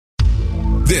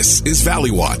This is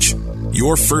Valley Watch,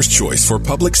 your first choice for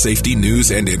public safety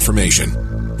news and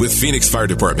information. With Phoenix Fire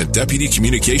Department Deputy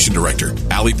Communication Director,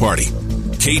 Ali Party.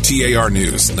 KTAR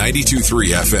News,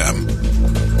 92.3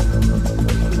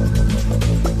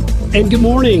 FM. And good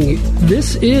morning.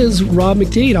 This is Rob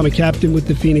Mcdade. I'm a captain with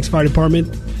the Phoenix Fire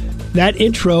Department. That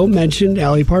intro mentioned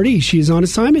Ali Party. She's on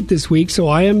assignment this week, so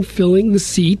I am filling the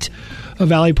seat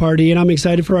of Ali Party, and I'm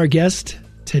excited for our guest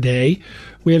today.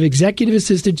 We have Executive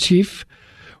Assistant Chief.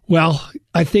 Well,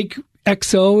 I think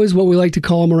XO is what we like to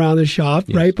call him around the shop,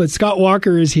 yes. Right? But Scott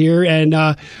Walker is here, and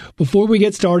before we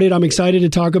get started, I'm excited to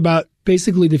talk about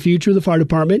basically the future of the fire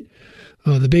department,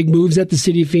 the big moves that the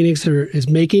city of Phoenix is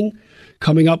making,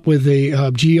 coming up with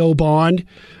a GO bond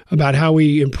about how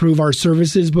we improve our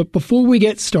services. But before we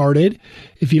get started,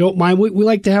 if you don't mind, we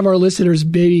like to have our listeners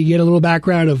maybe get a little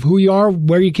background of who you are,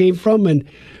 where you came from, and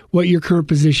what your current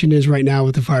position is right now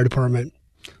with the fire department.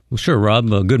 Well, sure, Rob.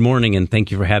 Good morning, and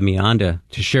thank you for having me on to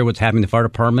share what's happening in the fire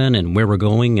department and where we're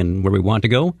going and where we want to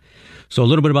go. So a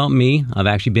little bit about me. I've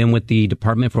actually been with the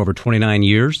department for over 29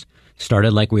 years.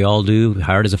 Started like we all do,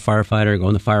 hired as a firefighter,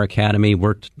 going to the fire academy,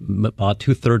 worked about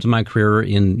 2/3 of my career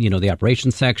in, the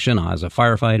operations section as a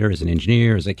firefighter, as an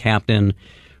engineer, as a captain,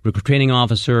 recruit training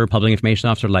officer, public information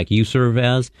officer like you serve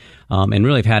as, and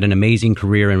really have had an amazing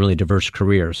career and really diverse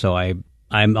career. So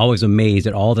I'm always amazed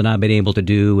at all that I've been able to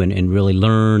do and really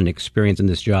learn and experience in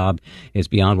this job is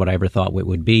beyond what I ever thought it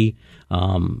would be.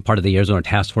 Part of the Arizona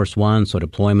Task Force 1, so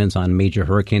deployments on major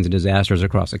hurricanes and disasters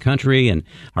across the country, and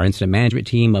our incident management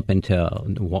team up into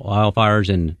wildfires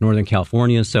in Northern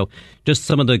California. So just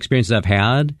some of the experiences I've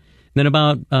had. Then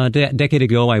about a decade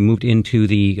ago, I moved into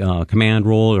the command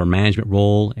role or management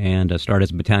role and started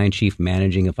as a battalion chief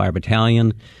managing a fire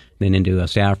battalion, then into a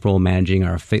staff role managing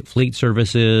our fleet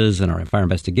services and our fire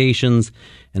investigations,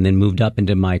 and then moved up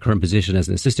into my current position as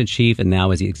an assistant chief and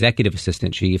now as the executive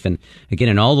assistant chief. And again,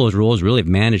 in all those roles, really have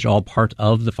managed all parts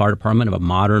of the fire department of a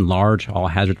modern, large,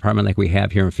 all-hazard department like we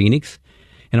have here in Phoenix.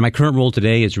 And my current role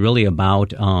today is really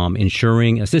about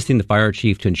assisting the fire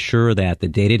chief to ensure that the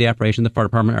day-to-day operations of the fire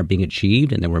department are being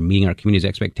achieved and that we're meeting our community's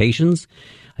expectations.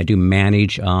 I do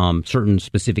manage certain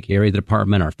specific areas of the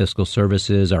department, our fiscal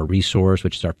services, our resource,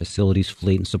 which is our facilities,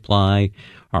 fleet, and supply,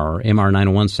 our MR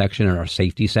 901 section, and our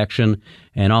safety section,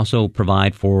 and also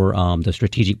provide for the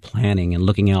strategic planning and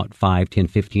looking out 5, 10,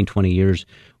 15, 20 years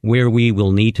where we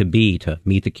will need to be to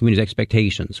meet the community's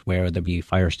expectations, where there be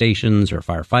fire stations or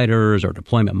firefighters or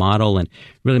deployment model, and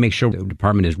really make sure the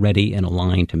department is ready and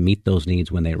aligned to meet those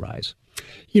needs when they arise.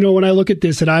 When I look at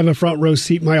this, and I have a front row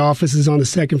seat, my office is on the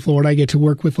second floor, and I get to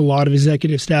work with a lot of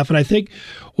executive staff. And I think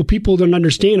what people don't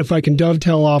understand, if I can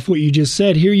dovetail off what you just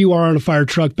said, here you are on a fire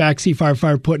truck, backseat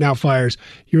firefighter, putting out fires.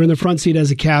 You're in the front seat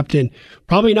as a captain,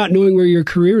 probably not knowing where your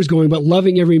career is going, but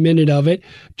loving every minute of it,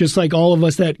 just like all of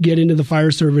us that get into the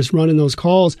fire service running those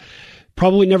calls.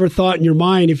 Probably never thought in your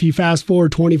mind, if you fast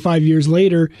forward 25 years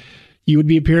later, you would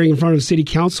be appearing in front of city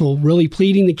council, really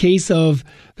pleading the case of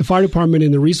the fire department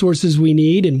and the resources we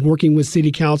need and working with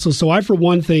city council. So I, for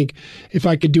one, think if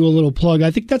I could do a little plug, I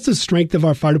think that's the strength of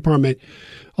our fire department.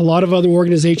 A lot of other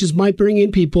organizations might bring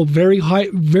in people very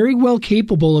well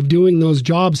capable of doing those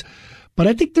jobs. But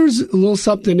I think there's a little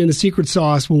something in the secret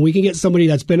sauce when we can get somebody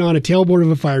that's been on a tailboard of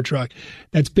a fire truck,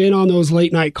 that's been on those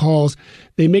late night calls.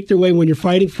 They make their way when you're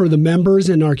fighting for the members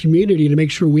in our community to make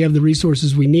sure we have the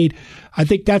resources we need. I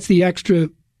think that's the extra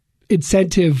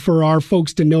incentive for our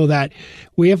folks to know that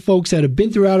we have folks that have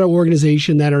been throughout our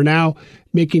organization that are now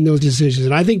making those decisions.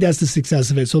 And I think that's the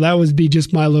success of it. So that would be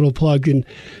just my little plug. And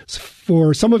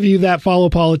for some of you that follow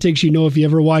politics, if you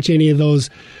ever watch any of those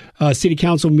city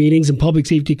council meetings and public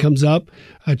safety comes up,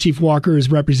 Chief Walker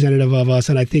is representative of us.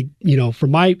 And I think, for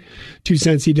my 2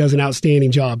 cents, he does an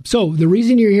outstanding job. So the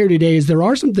reason you're here today is there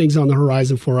are some things on the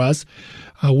horizon for us.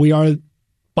 We are,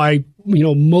 by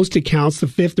most accounts, the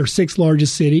 5th or 6th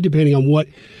largest city, depending on what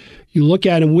you look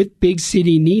at. And with big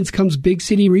city needs comes big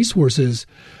city resources.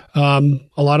 A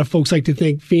lot of folks like to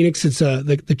think Phoenix,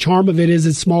 the charm of it is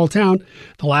it's small town,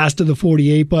 the last of the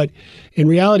 48. But in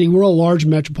reality, we're a large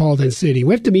metropolitan city.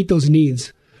 We have to meet those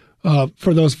needs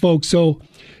for those folks. So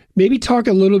maybe talk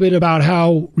a little bit about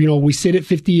how, we sit at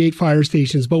 58 fire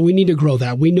stations, but we need to grow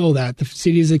that. We know that. The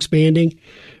city is expanding.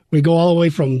 We go all the way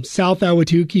from South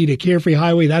Ahwatukee to Carefree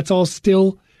Highway. That's all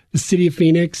still the city of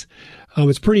Phoenix.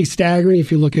 It's pretty staggering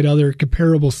if you look at other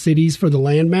comparable cities for the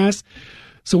landmass.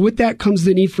 So with that comes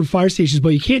the need for fire stations, but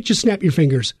you can't just snap your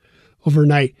fingers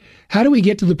overnight. How do we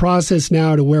get to the process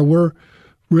now to where we're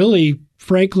really,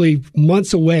 frankly,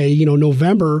 months away,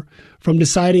 November, from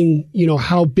deciding,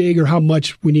 how big or how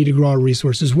much we need to grow our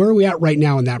resources? Where are we at right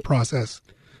now in that process?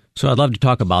 So I'd love to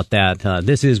talk about that.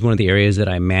 This is one of the areas that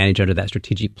I manage under that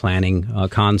strategic planning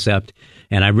concept.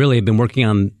 And I really have been working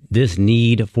on this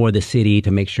need for the city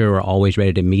to make sure we're always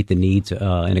ready to meet the needs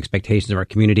and expectations of our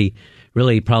community.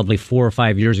 Really, probably 4 or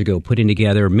 5 years ago, putting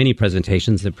together many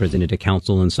presentations that presented to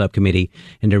council and subcommittee,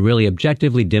 and to really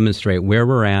objectively demonstrate where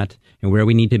we're at and where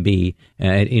we need to be.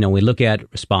 We look at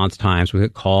response times, we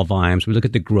look at call volumes, we look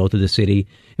at the growth of the city,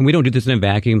 and we don't do this in a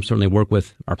vacuum. Certainly work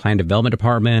with our plan development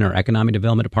department, our economic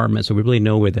development department, so we really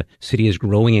know where the city is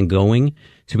growing and going,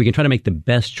 so we can try to make the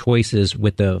best choices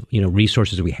with the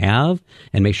resources we have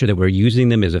and make sure that we're using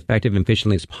them as effective and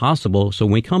efficiently as possible. So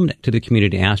when we come to the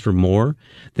community and ask for more,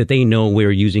 that they know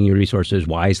we're using your resources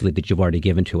wisely that you've already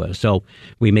given to us. So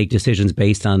we make decisions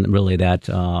based on really that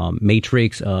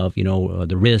matrix of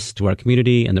the risks to our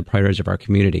community and the priorities of our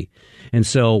community. And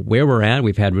so where we're at,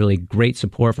 we've had really great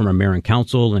support from our mayor and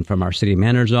council and from our city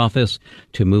manager's office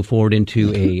to move forward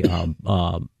into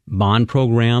a bond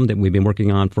program that we've been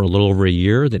working on for a little over a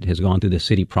year that has gone through the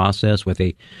city process with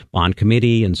a bond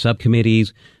committee and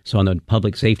subcommittees. So on the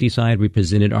public safety side, we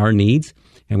presented our needs,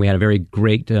 and we had a very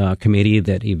great committee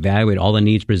that evaluated all the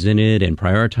needs presented and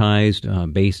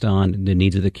prioritized based on the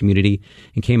needs of the community,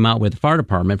 and came out with the fire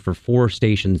department for 4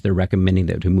 stations they're recommending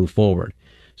that to move forward.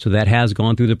 So that has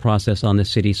gone through the process on the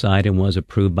city side and was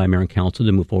approved by mayor and council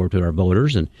to move forward to our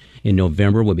voters. And in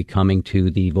November, we'll be coming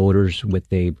to the voters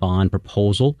with a bond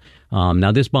proposal.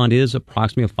 Now, this bond is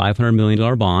approximately a $500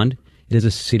 million bond. It is a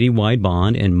citywide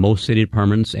bond, and most city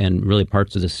departments and really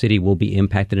parts of the city will be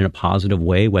impacted in a positive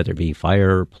way, whether it be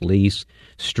fire, police,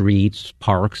 streets,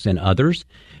 parks, and others.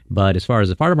 But as far as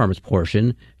the fire department's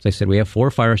portion, as I said, we have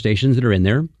 4 fire stations that are in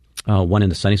there. One in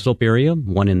the Sunny Slope area,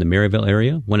 one in the Maryville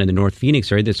area, one in the North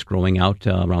Phoenix area that's growing out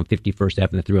around 51st Ave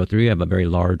and the 303. We have a very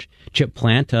large chip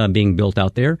plant being built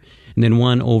out there. And then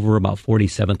one over about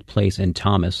 47th Place in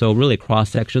Thomas. So really a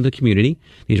cross-section of the community.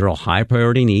 These are all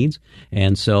high-priority needs.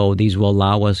 And so these will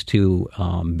allow us to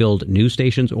build new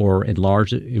stations or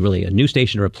enlarge, really a new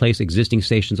station to replace existing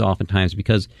stations oftentimes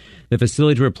because the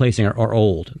facilities we're replacing are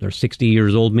old. They're 60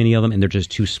 years old, many of them, and they're just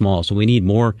too small. So we need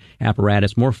more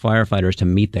apparatus, more firefighters to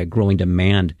meet that growing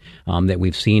demand that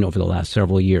we've seen over the last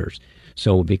several years.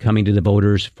 So we'll be coming to the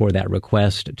voters for that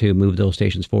request to move those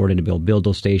stations forward and to build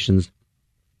those stations.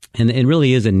 And it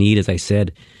really is a need, as I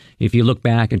said. If you look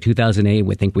back in 2008,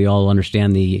 we think we all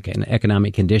understand the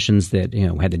economic conditions that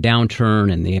had the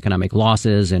downturn and the economic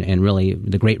losses and really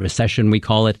the Great Recession, we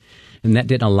call it. And that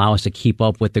didn't allow us to keep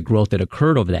up with the growth that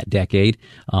occurred over that decade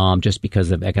just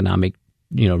because of economic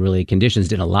really conditions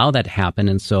didn't allow that to happen.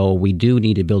 And so we do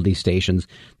need to build these stations,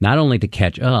 not only to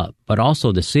catch up, but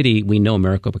also the city. We know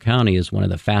Maricopa County is one of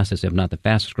the fastest, if not the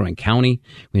fastest growing county.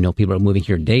 We know people are moving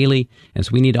here daily. And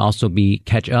so we need to also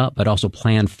catch up, but also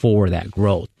plan for that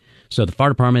growth. So the fire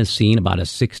department has seen about a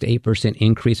 6 to 8%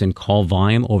 increase in call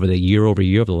volume over the year over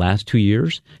the last 2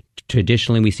 years.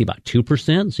 Traditionally, we see about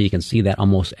 2%, so you can see that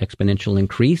almost exponential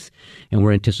increase, and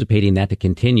we're anticipating that to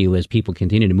continue as people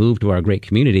continue to move to our great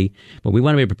community. But we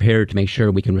want to be prepared to make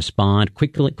sure we can respond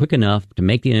quick enough to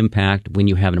make the impact when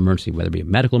you have an emergency, whether it be a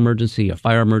medical emergency, a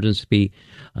fire emergency,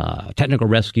 technical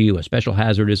rescue, a special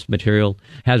hazard material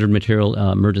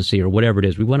emergency, or whatever it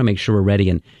is. We want to make sure we're ready,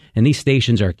 and these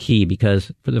stations are key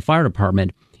because for the fire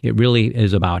department, it really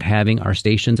is about having our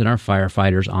stations and our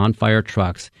firefighters on fire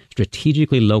trucks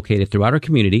strategically located throughout our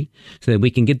community so that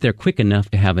we can get there quick enough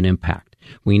to have an impact.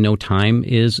 We know time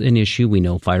is an issue. We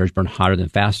know fires burn hotter than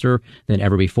faster than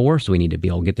ever before, so we need to be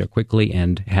able to get there quickly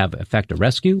and have effective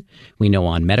rescue. We know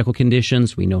on medical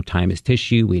conditions, we know time is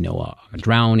tissue. We know a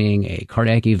drowning, a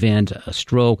cardiac event, a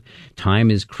stroke.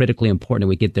 Time is critically important, and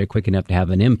we get there quick enough to have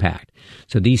an impact.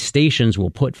 So these stations will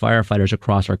put firefighters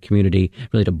across our community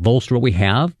really to bolster what we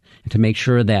have and to make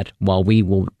sure that while we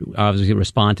will obviously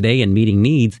respond today and meeting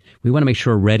needs, we want to make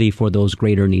sure we're ready for those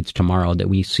greater needs tomorrow that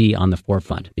we see on the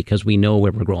forefront because we know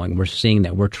where we're growing. We're seeing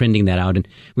that. We're trending that out. And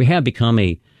we have become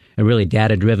a really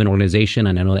data-driven organization.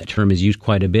 And I know that term is used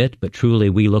quite a bit, but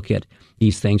truly we look at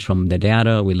these things from the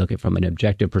data. We look at from an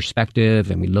objective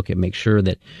perspective, and we look at make sure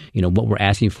that, what we're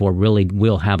asking for really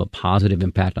will have a positive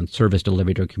impact on service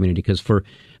delivery to our community. Because for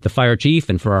the fire chief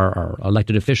and for our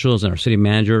elected officials and our city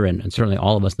manager and certainly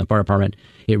all of us in the fire department,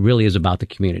 it really is about the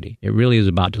community. It really is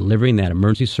about delivering that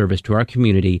emergency service to our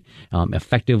community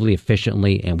effectively,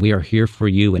 efficiently, and we are here for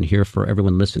you and here for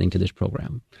everyone listening to this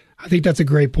program. I think that's a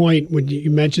great point when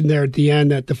you mentioned there at the end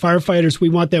that the firefighters, we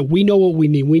want that. We know what we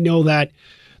need. We know that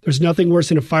there's nothing worse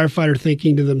than a firefighter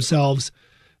thinking to themselves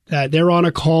that they're on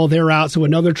a call, they're out, so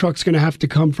another truck's going to have to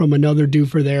come from another due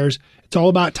for theirs. It's all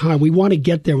about time. We want to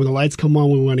get there when the lights come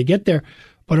on. We want to get there.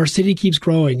 but our city keeps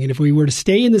growing. And if we were to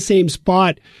stay in the same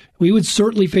spot, we would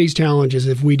certainly face challenges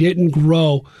if we didn't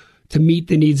grow to meet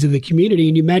the needs of the community.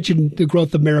 And you mentioned the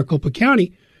growth of Maricopa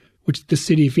County, which the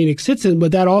city of Phoenix sits in,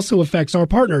 but that also affects our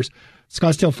partners,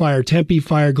 Scottsdale Fire, Tempe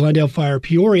Fire, Glendale Fire,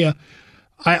 Peoria.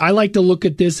 I like to look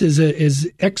at this as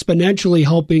exponentially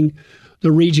helping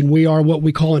the region. We are what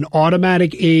we call an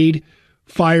automatic aid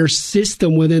fire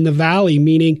system within the valley,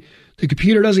 meaning the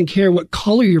computer doesn't care what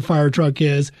color your fire truck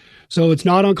is. So it's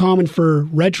not uncommon for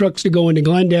red trucks to go into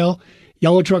Glendale,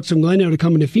 yellow trucks from Glendale to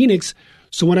come into Phoenix.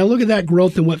 So when I look at that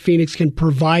growth and what Phoenix can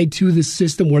provide to the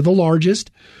system, we're the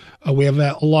largest. We have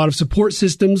a lot of support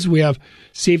systems. We have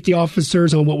safety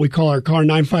officers on what we call our Car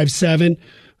 957.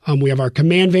 We have our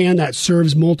command van that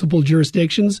serves multiple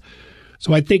jurisdictions.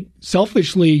 So I think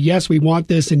selfishly, yes, we want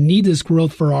this and need this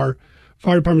growth for our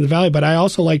fire department of the Valley. But I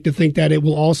also like to think that it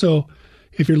will also,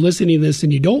 if you're listening to this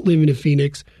and you don't live in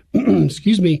Phoenix,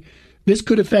 excuse me, this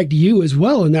could affect you as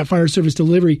well in that fire service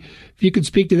delivery. If you could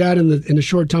speak to that in the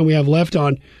short time we have left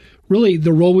on really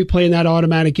the role we play in that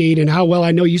automatic aid and how well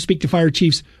I know you speak to fire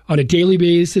chiefs on a daily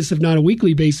basis, if not a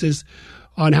weekly basis,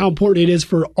 on how important it is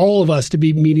for all of us to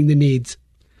be meeting the needs.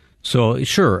 So,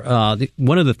 sure.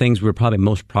 One of the things we're probably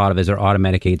most proud of is our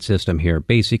automatic aid system here.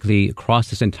 Basically,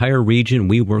 across this entire region,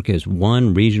 we work as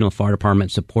one regional fire department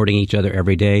supporting each other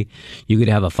every day. You could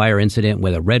have a fire incident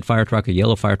with a red fire truck, a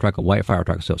yellow fire truck, a white fire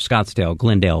truck. So Scottsdale,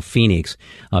 Glendale, Phoenix,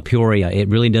 Peoria, it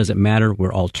really doesn't matter.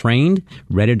 We're all trained,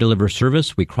 ready to deliver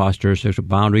service. We cross jurisdictional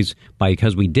boundaries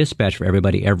because we dispatch for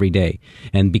everybody every day.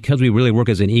 And because we really work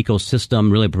as an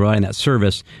ecosystem, really providing that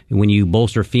service, when you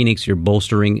bolster Phoenix, you're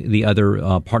bolstering the other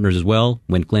partners as well.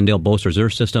 When Glendale bolsters their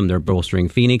system, they're bolstering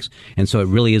Phoenix. And so it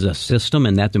really is a system,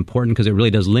 and that's important because it really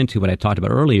does link to what I talked about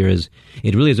earlier, is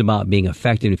it really is about being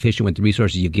effective and efficient with the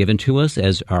resources you've given to us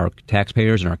as our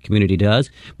taxpayers and our community does,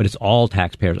 but it's all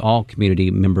taxpayers, all community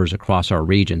members across our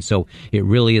region. So it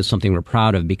really is something we're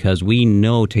proud of because we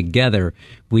know together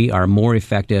we are more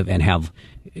effective and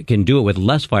can do it with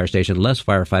less fire stations, less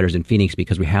firefighters in Phoenix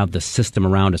because we have the system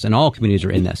around us, and all communities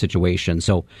are in that situation.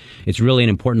 So it's really an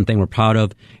important thing we're proud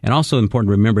of. And also important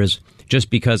to remember is just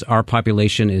because our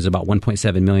population is about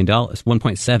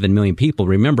 1.7 million people,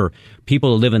 remember, people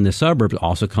who live in the suburbs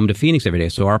also come to Phoenix every day.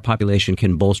 So our population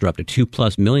can bolster up to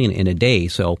 2+ million in a day,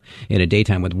 so in a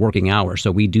daytime with working hours. So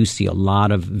we do see a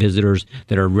lot of visitors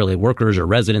that are really workers or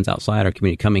residents outside our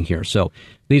community coming here. So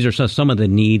these are some of the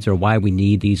needs or why we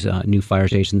need these new fire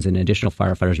stations and additional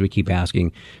firefighters we keep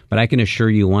asking. But I can assure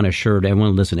you, want to assure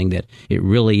everyone listening that it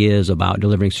really is about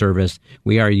delivering service.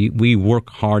 We work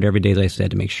hard every day, as I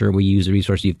said, to make sure we use the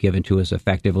resources you've given to us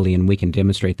effectively, and we can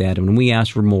demonstrate that. And when we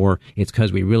ask for more, it's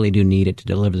because we really do need it to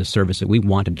deliver the service that we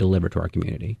want to deliver to our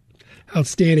community.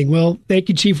 Outstanding. Well, thank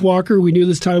you, Chief Walker. We knew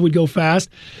this time would go fast.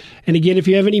 And again, if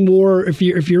you have any more, if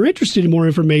you're interested in more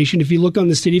information, if you look on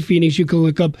the City of Phoenix, you can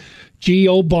look up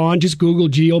GO Bond. Just Google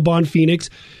GO Bond Phoenix.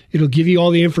 It'll give you all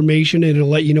the information and it'll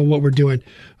let you know what we're doing.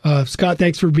 Scott,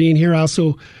 thanks for being here.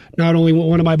 Also, not only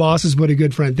one of my bosses, but a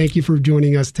good friend. Thank you for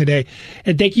joining us today.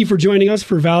 And thank you for joining us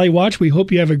for Valley Watch. We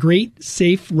hope you have a great,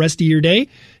 safe rest of your day.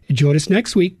 And join us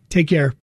next week. Take care.